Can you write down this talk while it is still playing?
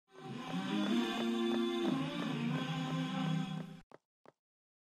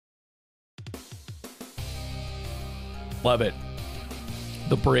Love it.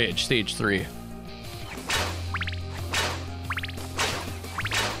 The bridge, stage 3.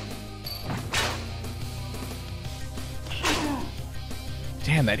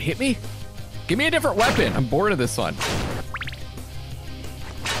 Damn, that hit me? Give me a different weapon. I'm bored of this one.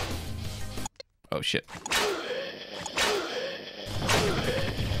 Oh, shit.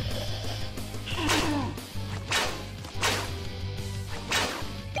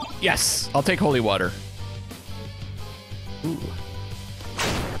 Yes, I'll take holy water. Ooh.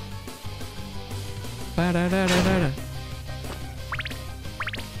 Ba-da-da-da-da-da.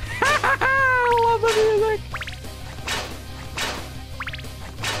 I love the music.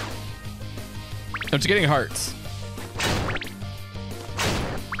 I'm just getting hearts.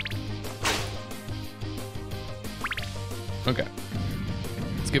 Okay.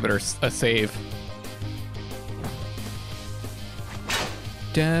 Let's give it a save.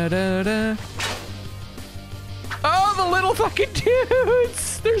 Da da da. Oh, the little fucking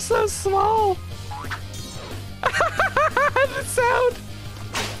dudes! They're so small. The sound.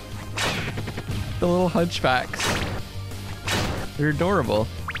 The little hunchbacks. They're adorable.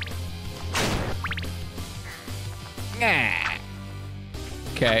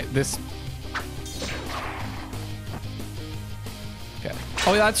 Okay, this. Okay.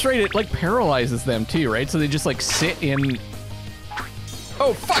 Oh, that's right. It like paralyzes them too, right? So they just like sit in.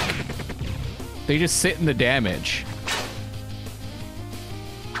 Oh, fuck! They just sit in the damage.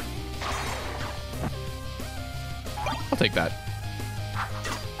 I'll take that.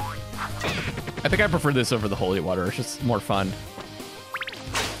 I think I prefer this over the holy water. It's just more fun.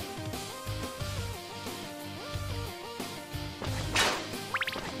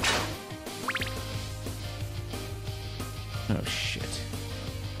 Oh, shit.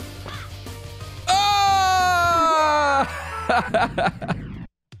 Oh!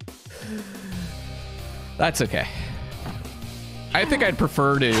 That's okay. I think I'd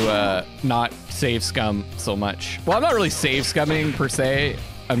prefer to not save scum so much. Well, I'm not really save scumming per se.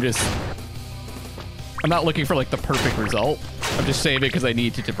 I'm not looking for like the perfect result. I'm just saving because I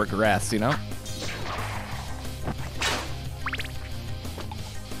need to progress, you know?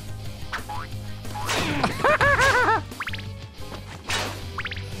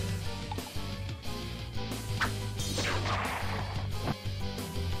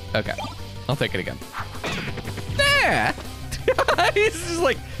 Okay, I'll take it again. Yeah. He's just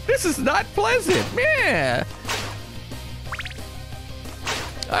like, this is not pleasant. Yeah.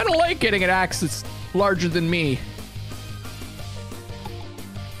 I don't like getting an axe that's larger than me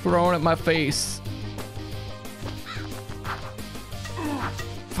thrown at my face.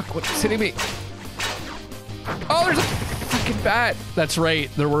 Fuck, what's hitting me? Oh, there's a fucking bat. That's right,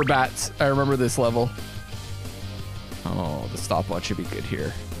 there were bats. I remember this level. Oh, the stopwatch should be good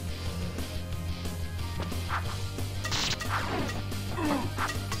here.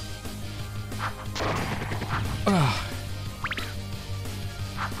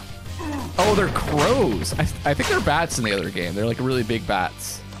 Oh, they're crows. I think they're bats in the other game. They're like really big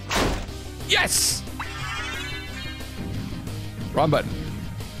bats. Yes! Wrong button.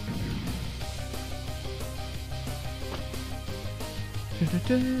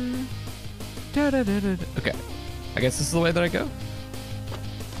 Okay. I guess this is the way that I go.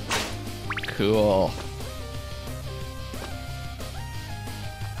 Cool.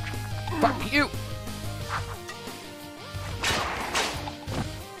 Fuck you!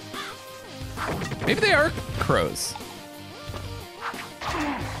 Maybe they are crows.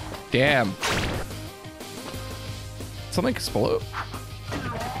 Damn. Something explode.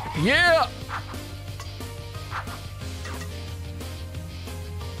 Yeah!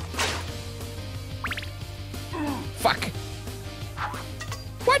 Fuck.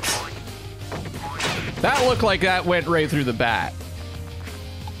 What? That looked like that went right through the bat.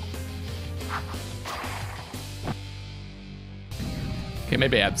 Okay,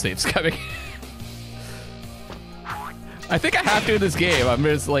 maybe ab save's coming. I think I have to in this game. I'm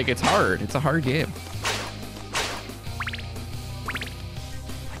just like, it's hard. It's a hard game.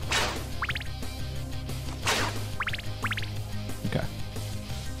 Okay.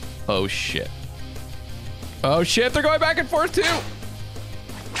 Oh shit. Oh shit, they're going back and forth too.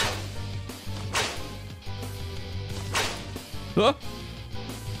 Huh?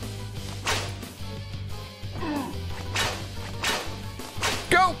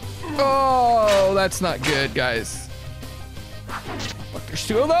 Go! Oh, that's not good, guys. Look, there's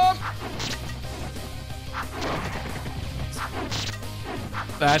two of them.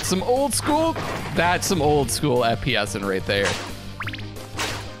 That's some old school. That's some old school FPSing right there.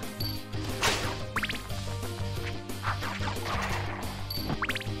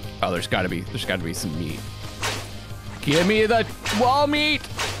 Oh, there's gotta be some meat. Give me the wall meat.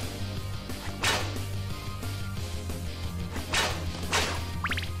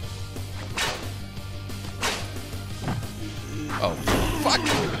 Oh, fuck.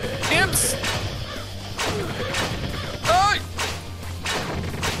 Imps. Oh.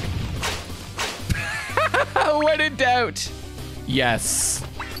 When in doubt. Yes.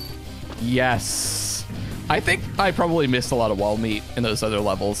 Yes. I think I probably missed a lot of wall meat in those other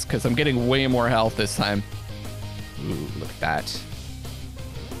levels because I'm getting way more health this time. Ooh, look at that.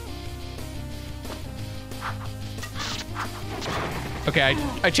 Okay,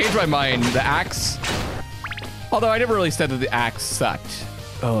 I changed my mind. The axe. Although I never really said that the axe sucked.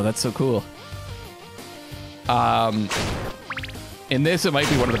 Oh, that's so cool. In this, it might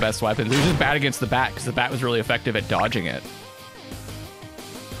be one of the best weapons. It was just bad against the bat because the bat was really effective at dodging it.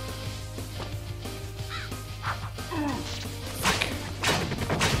 Fuck.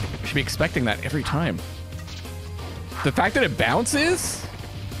 I should be expecting that every time. The fact that it bounces?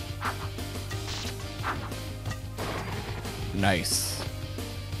 Nice.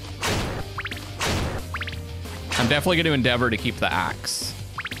 I'm definitely going to endeavor to keep the axe.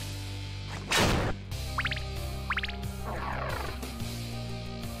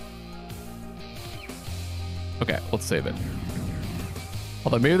 Okay, let's save it.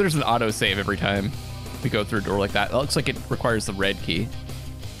 Although maybe there's an auto save every time we go through a door like that. It looks like it requires the red key.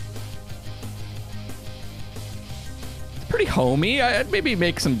 It's pretty homey. I'd maybe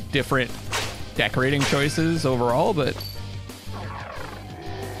make some different decorating choices overall, but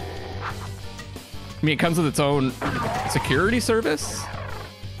I mean, it comes with its own security service.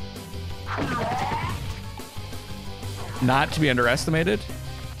 Not to be underestimated.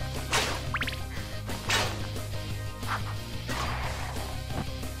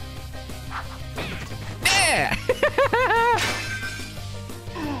 Yeah!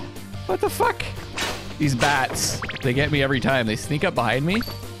 What the fuck? These bats, they get me every time. They sneak up behind me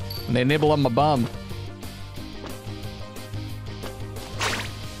and they nibble on my bum.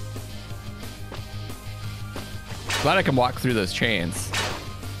 Glad I can walk through those chains.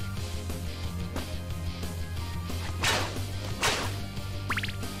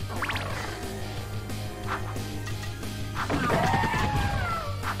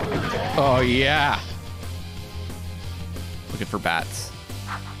 Oh yeah. Looking for bats.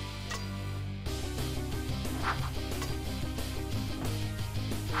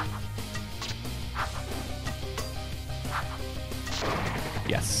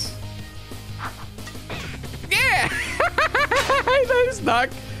 Yes. Yeah!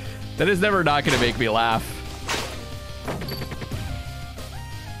 That is never not gonna make me laugh.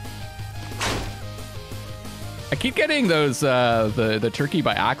 I keep getting those the turkey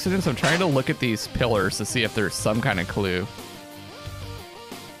by accident, so I'm trying to look at these pillars to see if there's some kind of clue.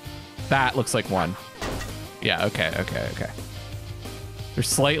 That looks like one. Yeah, okay. They're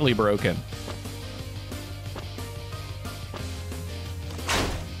slightly broken.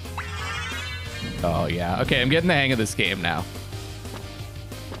 Oh yeah, okay, I'm getting the hang of this game now.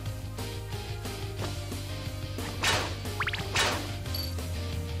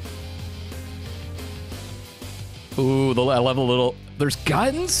 Ooh, I love a little, there's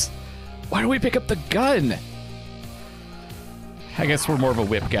guns? Why don't we pick up the gun? I guess we're more of a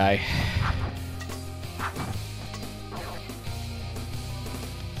whip guy.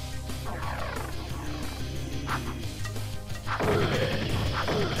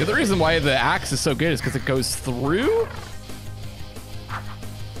 The reason why the axe is so good is because it goes through.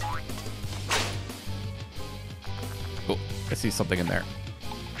 Oh, I see something in there.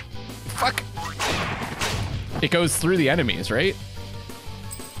 Fuck. It goes through the enemies, right?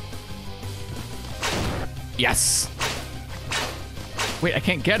 Yes. Wait, I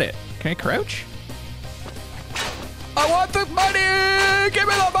can't get it. Can I crouch? I want the money! Give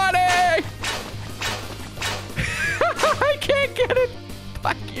me the money! I can't get it.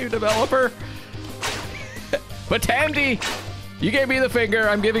 Fuck you, developer. But Tandy, you gave me the finger.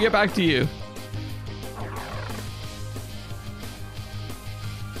 I'm giving it back to you.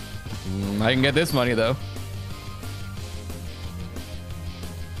 I can get this money, though.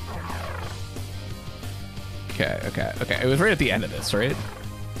 Okay. It was right at the end of this, right?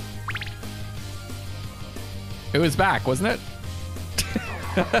 It was back, wasn't it?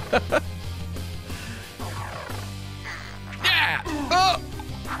 Yeah! Oh!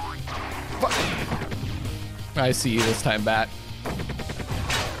 Fuck. I see you this time, Bat.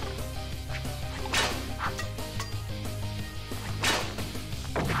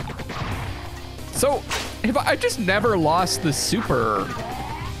 So, I just never lost the super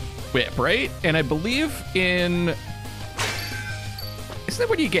whip, right? And I believe in Isn't that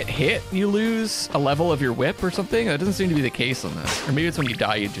when you get hit, you lose a level of your whip or something? That doesn't seem to be the case on this. Or maybe it's when you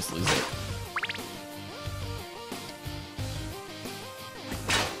die, you just lose it.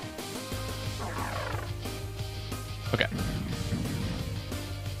 Okay.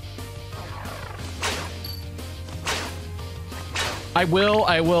 I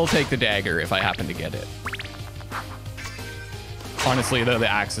will take the dagger if I happen to get it. Honestly, though,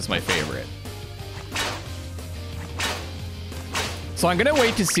 the axe is my favorite. So I'm gonna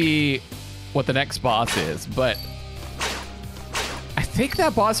wait to see what the next boss is, but I think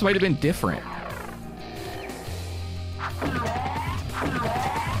that boss might have been different.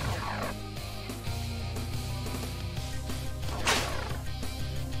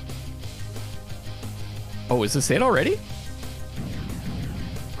 Oh, is this it already?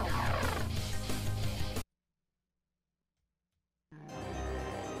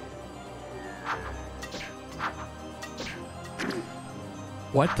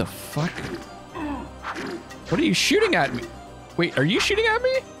 What the fuck? What are you shooting at me? Wait, are you shooting at me?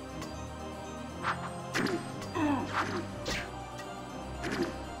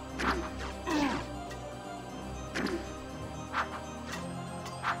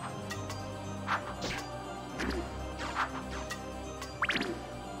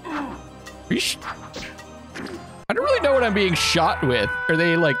 Are you I don't really know what I'm being shot with. Are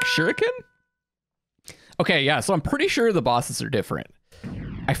they like shuriken? Okay, yeah, so I'm pretty sure the bosses are different.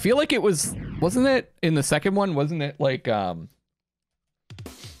 I feel like it wasn't it in the second one? Wasn't it like a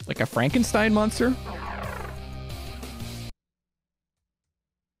Frankenstein monster?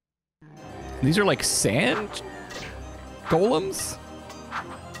 These are like sand golems?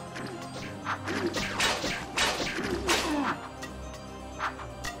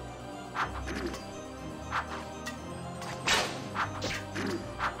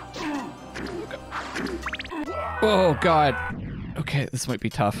 Oh God. Okay, this might be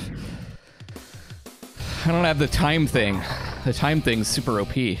tough. I don't have the time thing. The time thing's super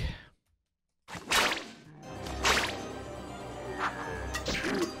OP.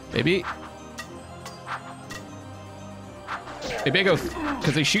 Maybe I go,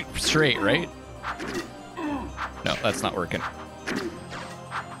 because they shoot straight, right? No, that's not working.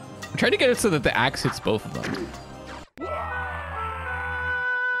 I'm trying to get it so that the axe hits both of them.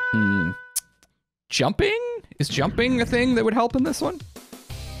 Jumping? Is jumping a thing that would help in this one?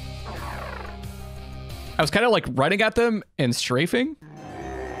 I was kind of like running at them and strafing.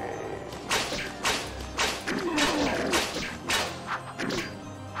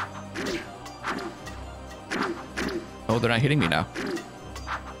 Oh, they're not hitting me now.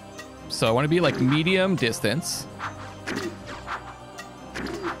 So I want to be like medium distance.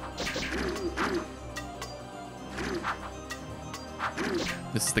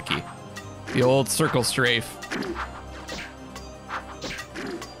 This is the key. The old circle strafe.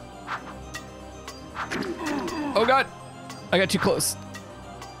 Oh God, I got too close.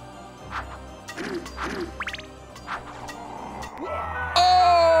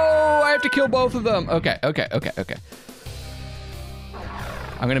 Oh, I have to kill both of them. Okay. I'm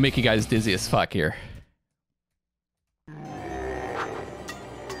gonna make you guys dizzy as fuck here.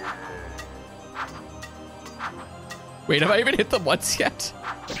 Wait, have I even hit them once yet?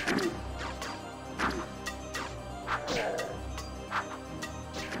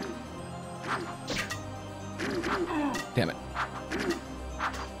 Damn it.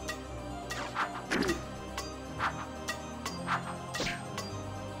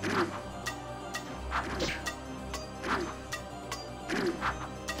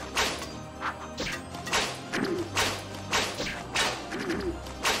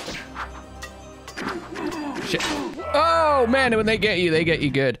 Shit. Oh man, when they get you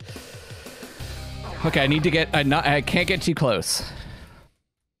good. Okay, I need to get, I can't get too close.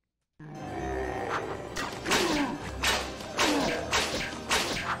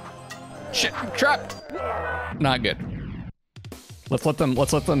 Shit, I'm trapped. Not good. Let's let them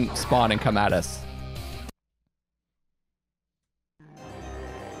spawn and come at us.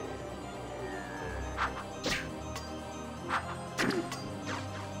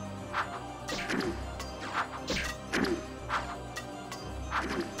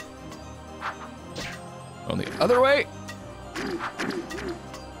 On the other way.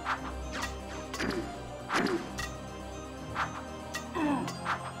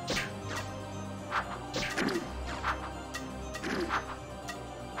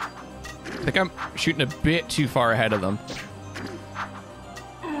 I think I'm shooting a bit too far ahead of them.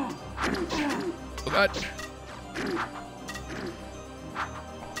 Oh God.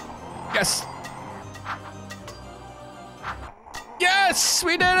 Yes. Yes,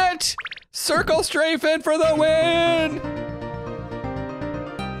 we did it. Circle strafe in for the win.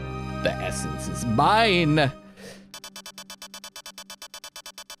 essence is mine. I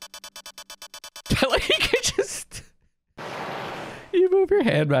like you could just... You move your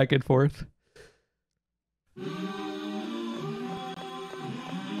hand back and forth.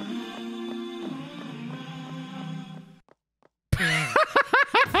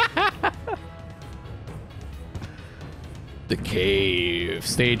 The cave,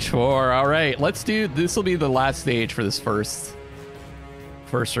 stage 4. All right, let's do, this will be the last stage for this first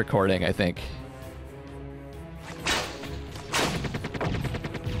recording, I think.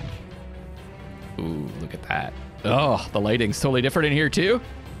 Ooh, look at that. Oh, the lighting's totally different in here too.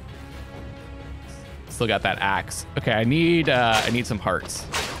 Still got that axe. Okay, I need some hearts.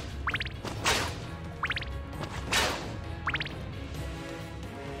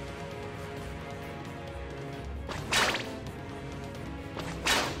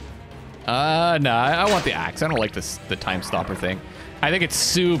 No, I want the axe. I don't like the time stopper thing. I think it's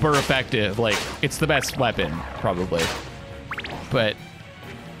super effective. Like, it's the best weapon, probably. But,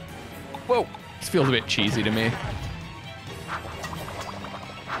 whoa, this feels a bit cheesy to me.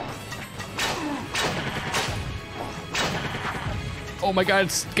 Oh my god,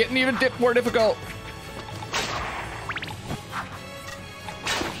 it's getting even more difficult.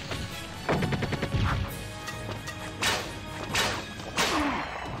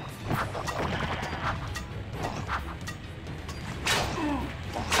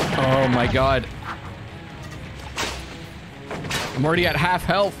 Oh my god. I'm already at half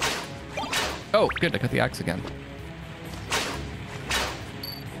health. Oh, good, I got the axe again.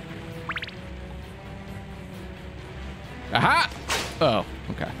 Aha! Oh,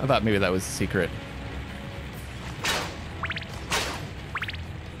 okay. I thought maybe that was a secret.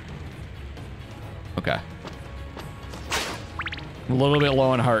 Okay. I'm a little bit low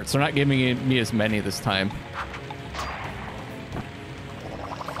on hearts. They're not giving me as many this time.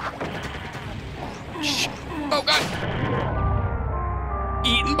 Oh god!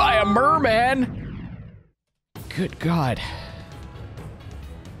 Eaten by a merman! Good god.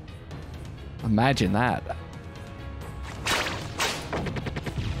 Imagine that.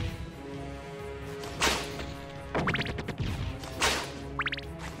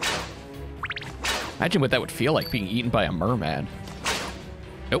 Imagine what that would feel like, being eaten by a merman.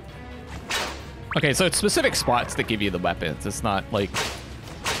 Nope. Okay, so it's specific spots that give you the weapons. It's not like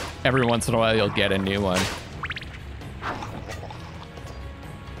every once in a while you'll get a new one.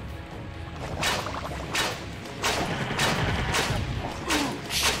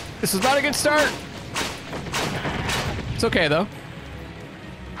 This is not a good start. It's okay though.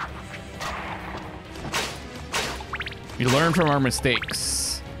 We learn from our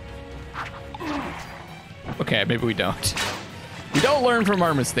mistakes. Okay, maybe we don't. We don't learn from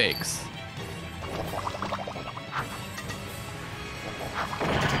our mistakes.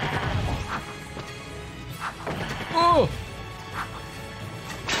 Oh!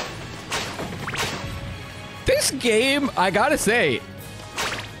 This game, I gotta say,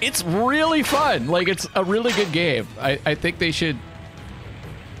 it's really fun. Like, it's a really good game. I think they should...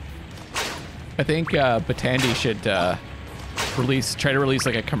 I think Batandi should try to release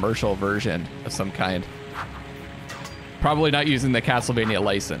like a commercial version of some kind. Probably not using the Castlevania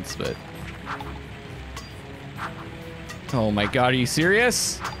license, but... Oh my god, are you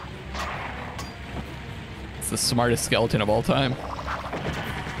serious? It's the smartest skeleton of all time.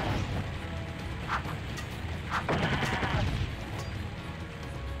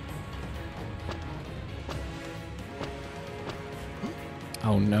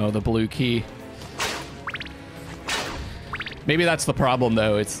 Oh no, the blue key. Maybe that's the problem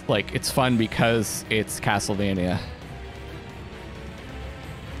though. It's like, it's fun because it's Castlevania.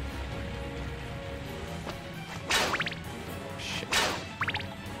 Shit.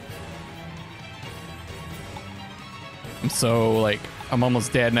 I'm so like, I'm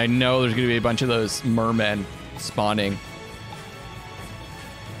almost dead and I know there's gonna be a bunch of those mermen spawning.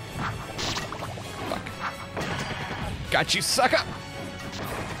 Fuck. Got you, sucker!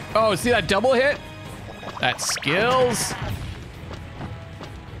 Oh, see that double hit? That skills.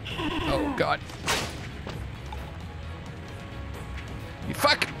 Oh, God. You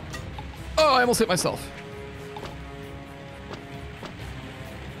fuck! Oh, I almost hit myself.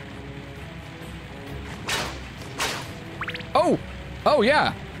 Oh! Oh,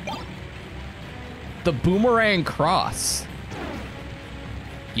 yeah. The boomerang cross.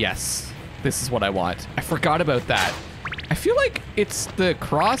 Yes. This is what I want. I forgot about that. I feel like it's the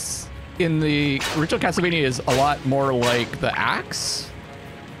cross in the original Castlevania is a lot more like the axe.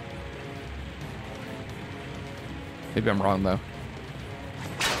 Maybe I'm wrong though.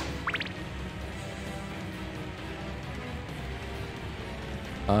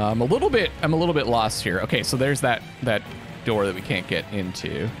 I'm a little bit lost here. Okay, so there's that door that we can't get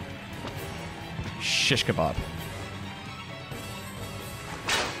into. Shish kebab.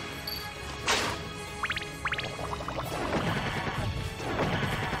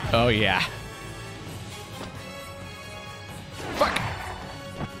 Oh yeah. Fuck.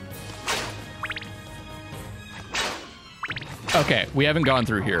 Okay, we haven't gone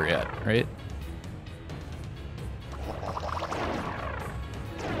through here yet, right?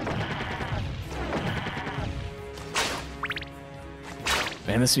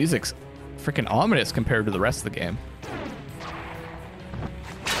 Man, this music's freaking ominous compared to the rest of the game.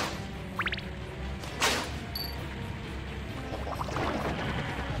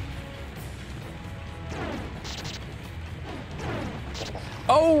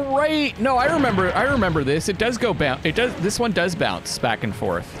 Oh right, no, I remember this. It does go bounce. This one does bounce back and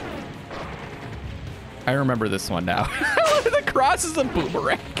forth. I remember this one now. The cross is a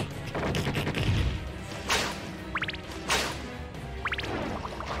boomerang.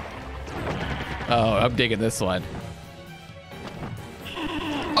 Oh, I'm digging this one.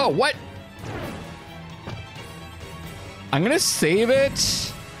 Oh, what? I'm gonna save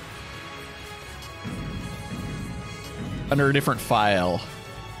it under a different file.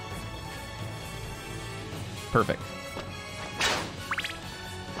 Perfect.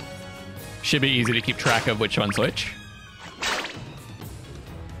 Should be easy to keep track of which one's which.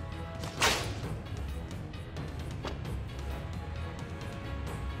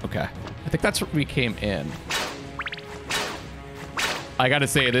 Okay. I think that's where we came in. I gotta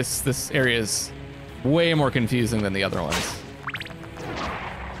say, this area is way more confusing than the other ones.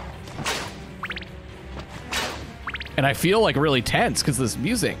 And I feel like really tense because of this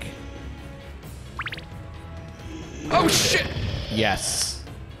music. Oh shit! Yes.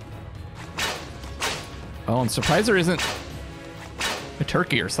 Oh, I'm surprised there isn't a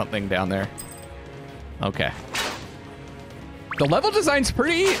turkey or something down there. Okay. The level design's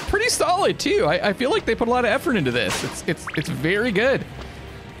pretty solid too. I feel like they put a lot of effort into this. It's very good.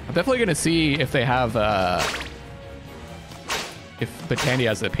 I'm definitely gonna see if they have if Botania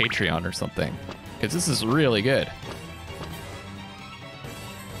has a Patreon or something, because this is really good.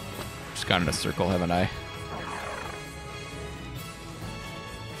 Just got in a circle, haven't I?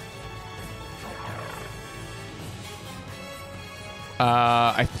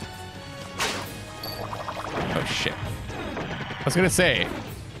 Oh shit. I was gonna say,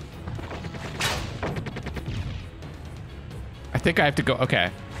 I think I have to go.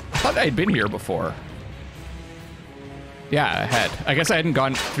 Okay, I thought I'd been here before. Yeah, I had. I guess I hadn't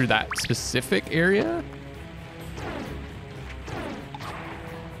gone through that specific area.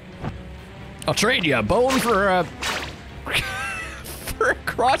 I'll trade you a bone for a for a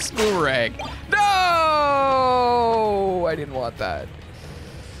cross boomerang. No, I didn't want that.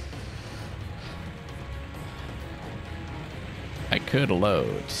 I could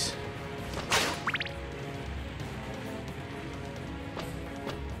load.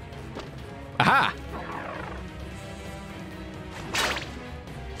 Aha!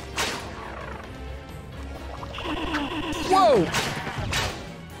 Whoa!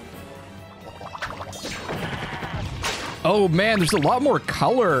 Oh man, there's a lot more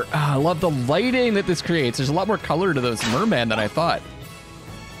color. I love the lighting that this creates. There's a lot more color to those mermen than I thought.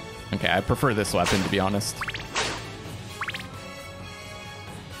 Okay, I prefer this weapon, to be honest.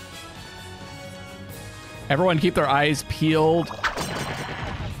 Everyone keep their eyes peeled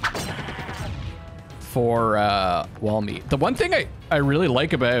for wall meat. The one thing I really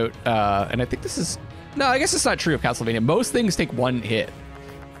like about, and I think this is, no, I guess it's not true of Castlevania. Most things take one hit.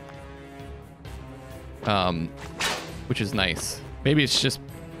 Which is nice. Maybe it's just,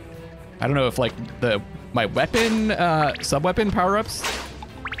 I don't know if like my weapon, sub-weapon power-ups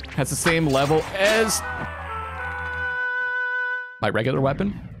has the same level as my regular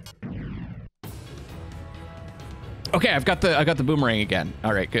weapon. Okay, I've got the boomerang again.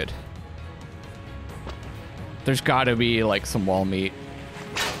 All right, good. There's got to be like some wall meat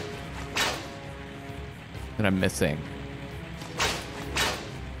that I'm missing.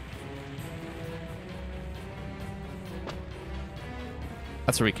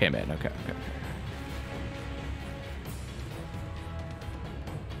 That's where we came in. Okay.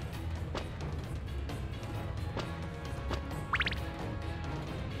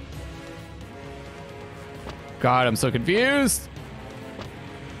 God, I'm so confused.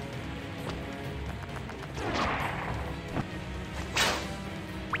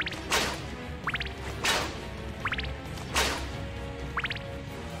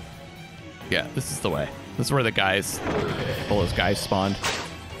 Yeah, this is the way. This is where the guys, all those guys spawned.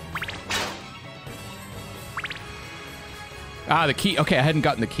 Ah, the key. Okay, I hadn't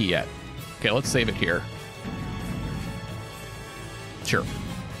gotten the key yet. Okay, let's save it here. Sure.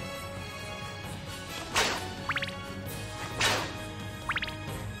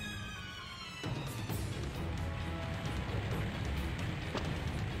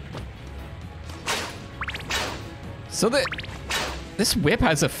 So this whip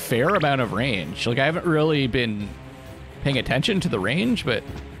has a fair amount of range. Like, I haven't really been paying attention to the range, but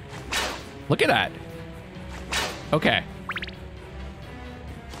look at that. Okay.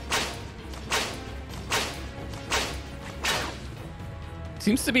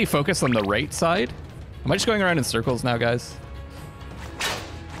 Seems to be focused on the right side. Am I just going around in circles now, guys?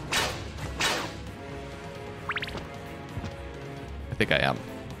 I think I am.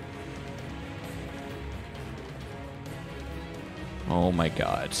 Oh my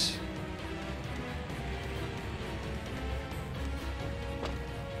god.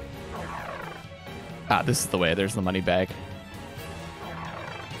 Ah, this is the way. There's the money bag.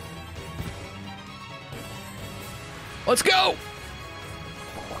 Let's go!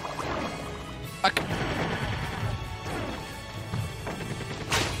 Fuck.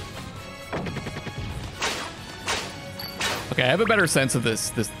 Okay, I have a better sense of the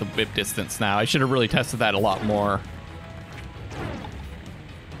whip distance now. I should have really tested that a lot more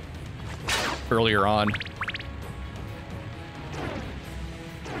earlier on.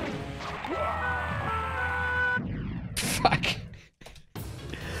 Fuck.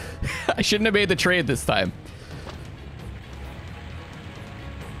 I shouldn't have made the trade this time.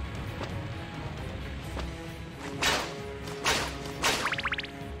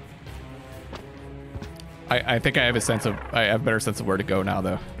 I think I have a better sense of where to go now,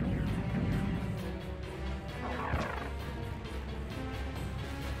 though.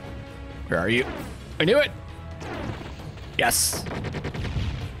 Where are you? I knew it! Yes!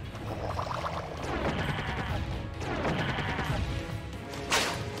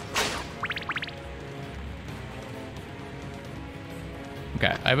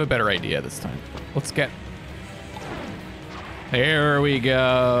 Okay, I have a better idea this time. Let's get... There we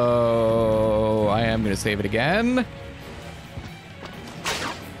go. I am going to save it again.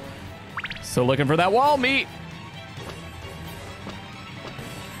 So looking for that wall meat.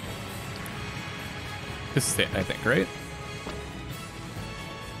 This is it, I think, right?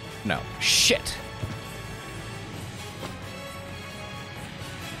 No. Shit.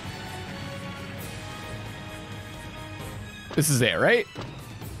 This is it, right?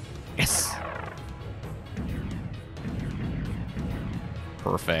 Yes.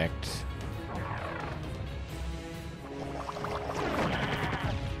 Perfect.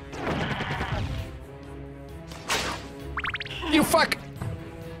 You fuck!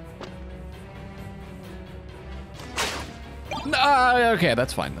 No, okay,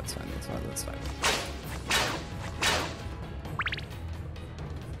 that's fine, that's fine, that's fine, that's fine.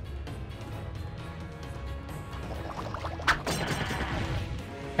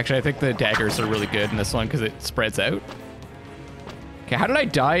 Actually, I think the daggers are really good in this one because it spreads out. Okay, how did I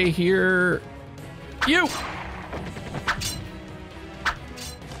die here? You!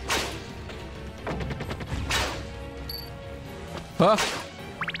 Huh?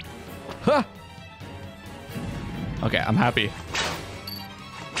 Huh? Okay, I'm happy.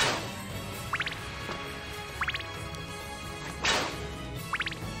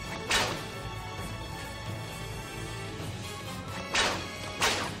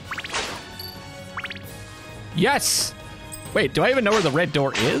 Yes! Wait, do I even know where the red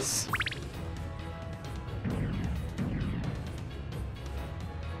door is?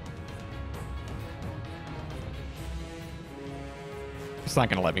 It's not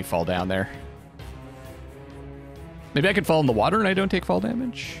gonna let me fall down there. Maybe I can fall in the water and I don't take fall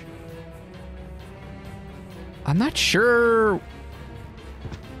damage? I'm not sure.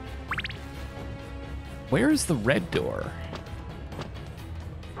 Where's the red door?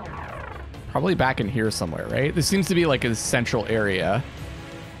 Probably back in here somewhere, right? This seems to be like a central area.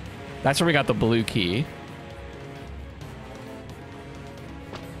 That's where we got the blue key.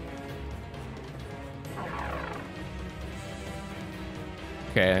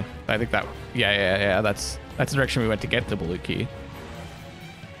 Okay, I think that, yeah, that's the direction we went to get the blue key.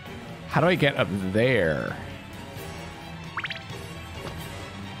 How do I get up there?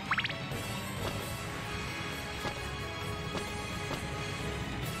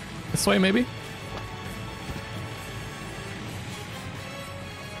 This way, maybe?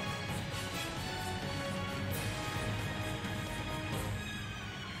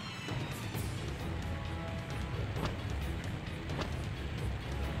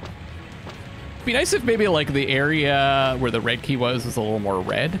 Be nice if maybe like the area where the red key was a little more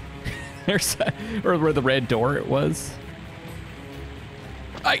red. Or where the red door it was.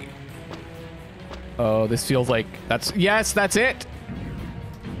 Oh, this feels like that's... Yes, that's it.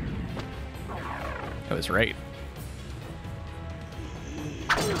 I was right.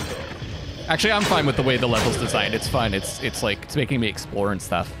 Actually, I'm fine with the way the level's designed. It's fun. It's like, it's making me explore and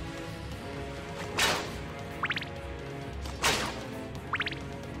stuff.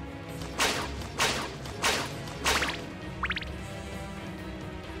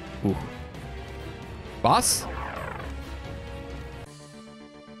 Ooh. Boss?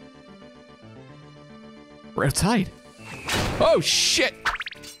 We're outside. Oh, shit.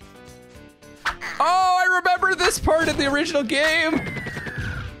 Oh, I remember this part of the original game.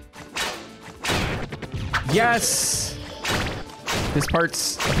 Yes. This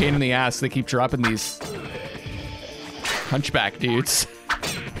part's a pain in the ass. They keep dropping these hunchback dudes.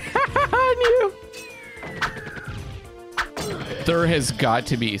 I knew. There has got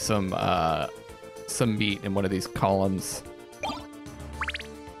to be some meat in one of these columns.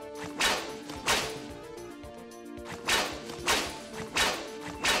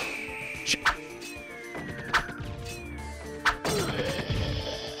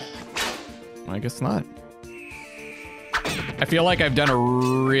 I guess not. I feel like I've done a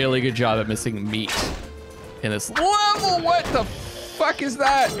really good job at missing meat in this level. What the fuck is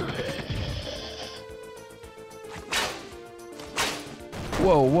that?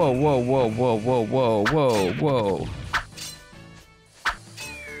 Whoa, whoa, whoa, whoa, whoa, whoa, whoa, whoa, whoa.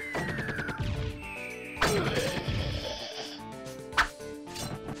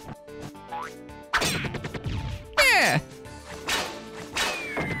 Yeah.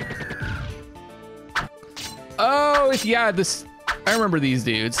 Oh, yeah, this... I remember these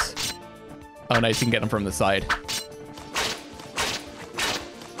dudes. Oh, nice, you can get them from the side.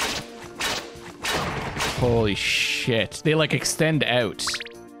 Holy shit. They, like, extend out.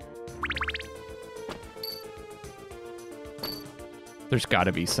 There's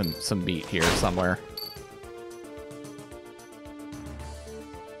gotta be some meat here somewhere.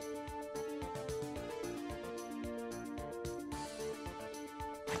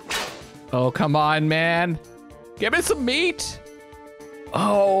 Oh, come on, man. Give me some meat.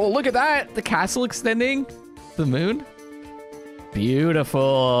 Oh, look at that. The castle extending. The moon.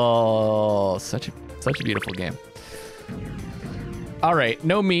 Beautiful. Such a beautiful game. All right,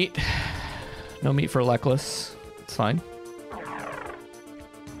 no meat. No meat for Luckless. It's fine.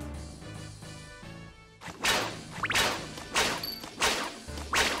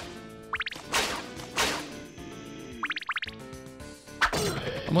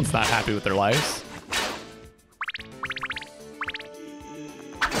 Someone's not happy with their lives.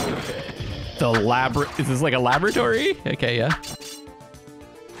 Is this like a laboratory? Okay, yeah.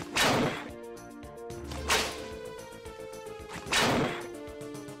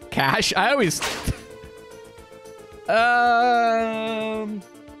 Cash? I always...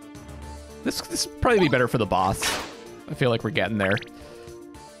 This would probably be better for the boss. I feel like we're getting there.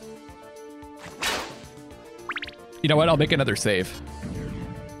 You know what? I'll make another save.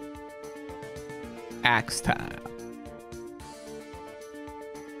 Axe time.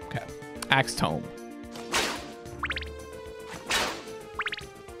 Okay. Axe tome.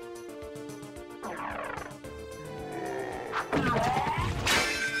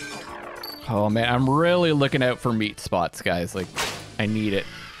 Oh man, I'm really looking out for meat spots, guys. Like, I need it.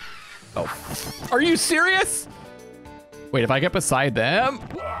 Oh, are you serious? Wait, if I get beside them?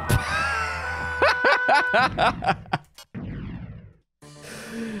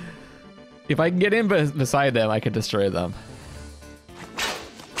 If I can get in beside them, I can destroy them.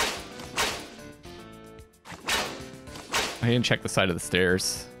 I didn't check the side of the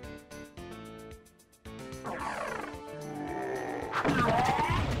stairs.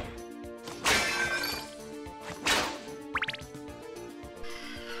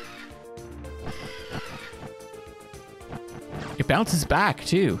 It bounces back,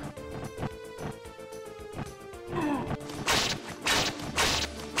 too.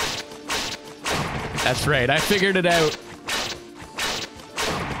 That's right, I figured it out.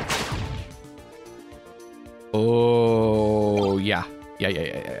 Oh, yeah. Yeah.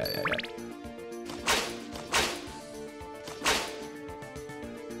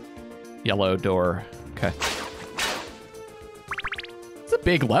 Yellow door. Okay. It's a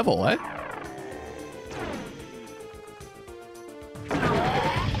big level, eh?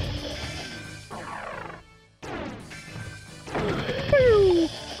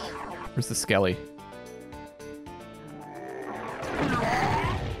 Where's the skelly?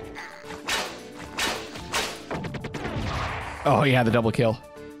 Oh yeah, the double kill.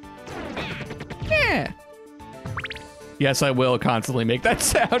 Yeah. Yes, I will constantly make that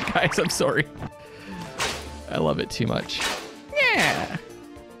sound, guys. I'm sorry. I love it too much. Yeah.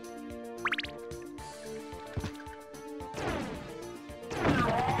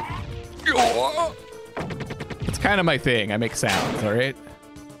 kind of my thing. I make sounds, all right?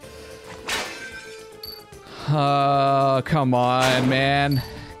 Come on, man.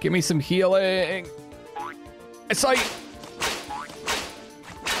 Give me some healing. I saw you.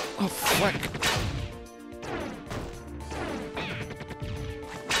 Oh, fuck.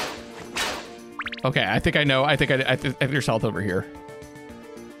 Okay, I think I know. I think there's health over here.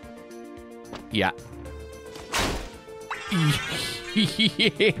 Yeah.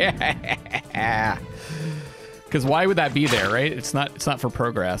 Yeah. Because why would that be there, right? It's not for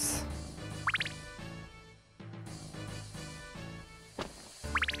progress.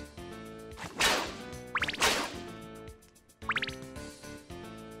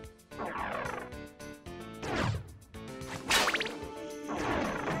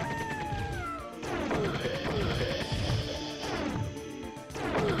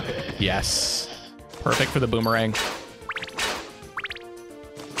 Yes. Perfect for the boomerang.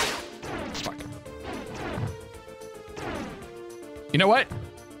 Fuck. You know what?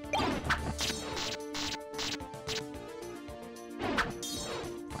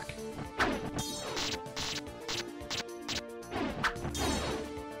 Fuck.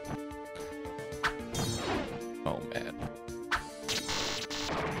 Oh, man.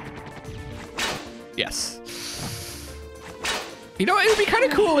 Yes. You know, it would be kind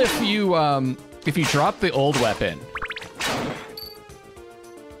of cool if you drop the old weapon,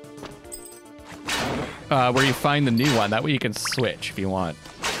 where you find the new one. That way you can switch if you want,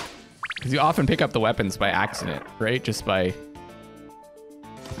 because you often pick up the weapons by accident, right? Just by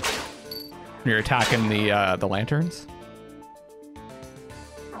when you're attacking the lanterns.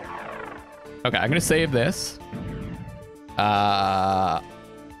 Okay, I'm gonna save this.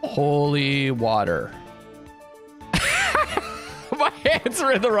 Holy water. My hands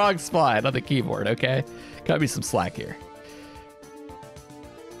are in the wrong spot on the keyboard, okay? Got me some slack here.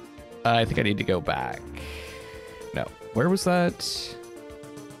 I think I need to go back. No, where was that?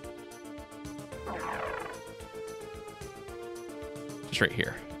 Just right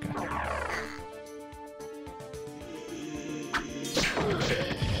here.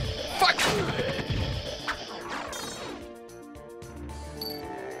 Okay. Fuck!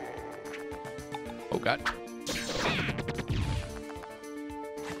 Oh, God.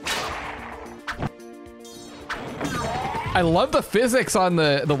 I love the physics on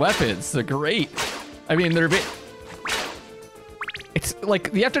the weapons. They're great. I mean, they're a bit... It's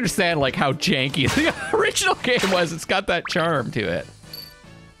like, you have to understand like how janky the original game was. It's got that charm to it.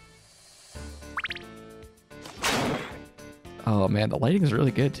 Oh man, the lighting is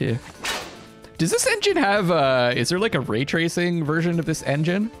really good too. Does this engine have, is there like a ray tracing version of this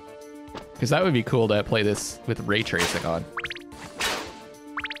engine? Because that would be cool to play this with ray tracing on.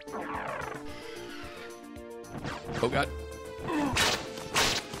 Oh God.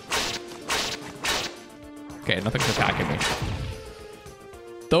 Okay, nothing's attacking me.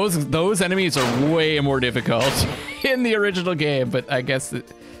 Those enemies are way more difficult in the original game, but I guess it'd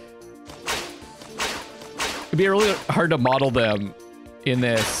be really hard to model them in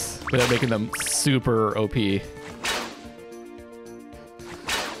this without making them super OP.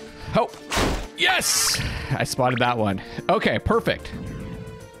 Oh, yes! I spotted that one. Okay, perfect.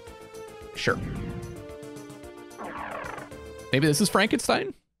 Sure. Maybe this is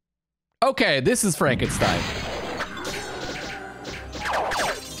Frankenstein? Okay, this is Frankenstein.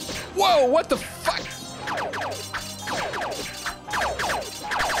 Whoa, what the fuck?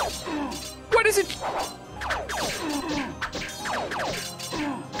 What is it?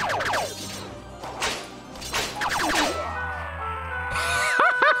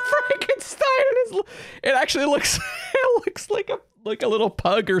 Frankenstein, it actually looks, it looks like a little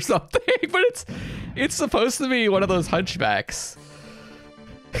pug or something, but it's supposed to be one of those hunchbacks.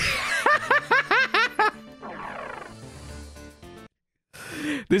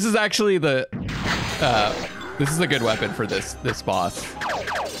 This is actually the this is a good weapon for this boss.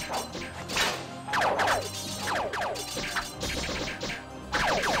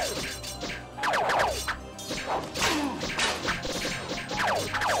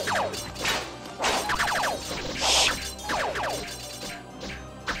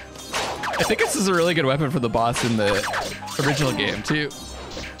 I think this is a really good weapon for the boss in the original game too.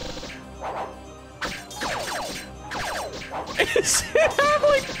 Is it have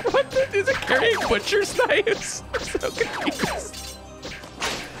like, what the, is it carrying butcher's knives? I'm so confused.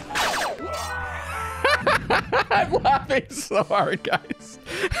 I'm laughing so hard, guys.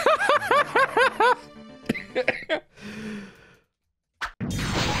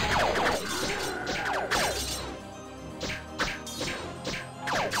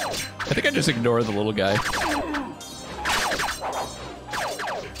 I think I just ignore the little guy.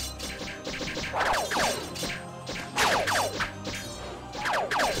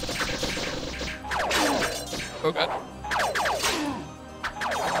 Oh god.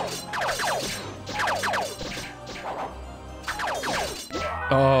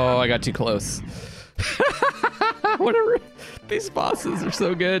 Oh, I got too close. Whatever. These bosses are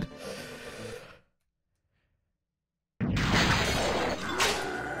so good.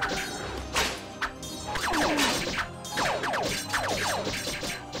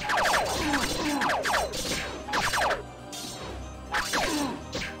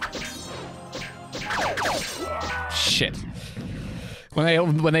 Shit.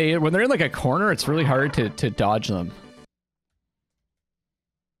 When they're in like a corner, it's really hard to dodge them.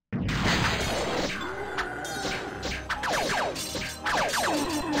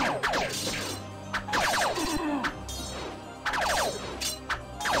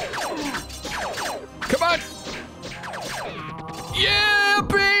 Come on! Yeah,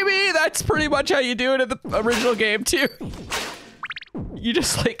 baby! That's pretty much how you do it in the original game too. You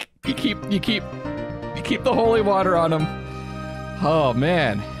just like you keep the holy water on them. Oh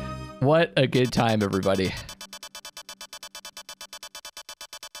man, what a good time, everybody.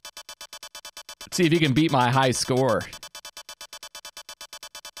 Let's see if you can beat my high score.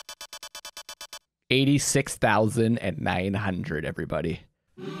 86,900, everybody.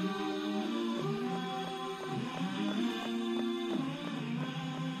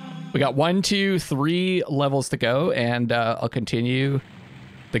 We got 1, 2, 3 levels to go, and I'll continue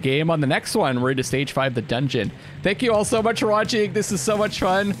the game on the next one. We're into stage 5, the dungeon. Thank you all so much for watching. This is so much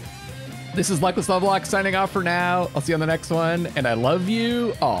fun. This is Luckless Lovelocks signing off for now. I'll see you on the next one, and I love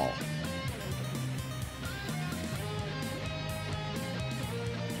you all.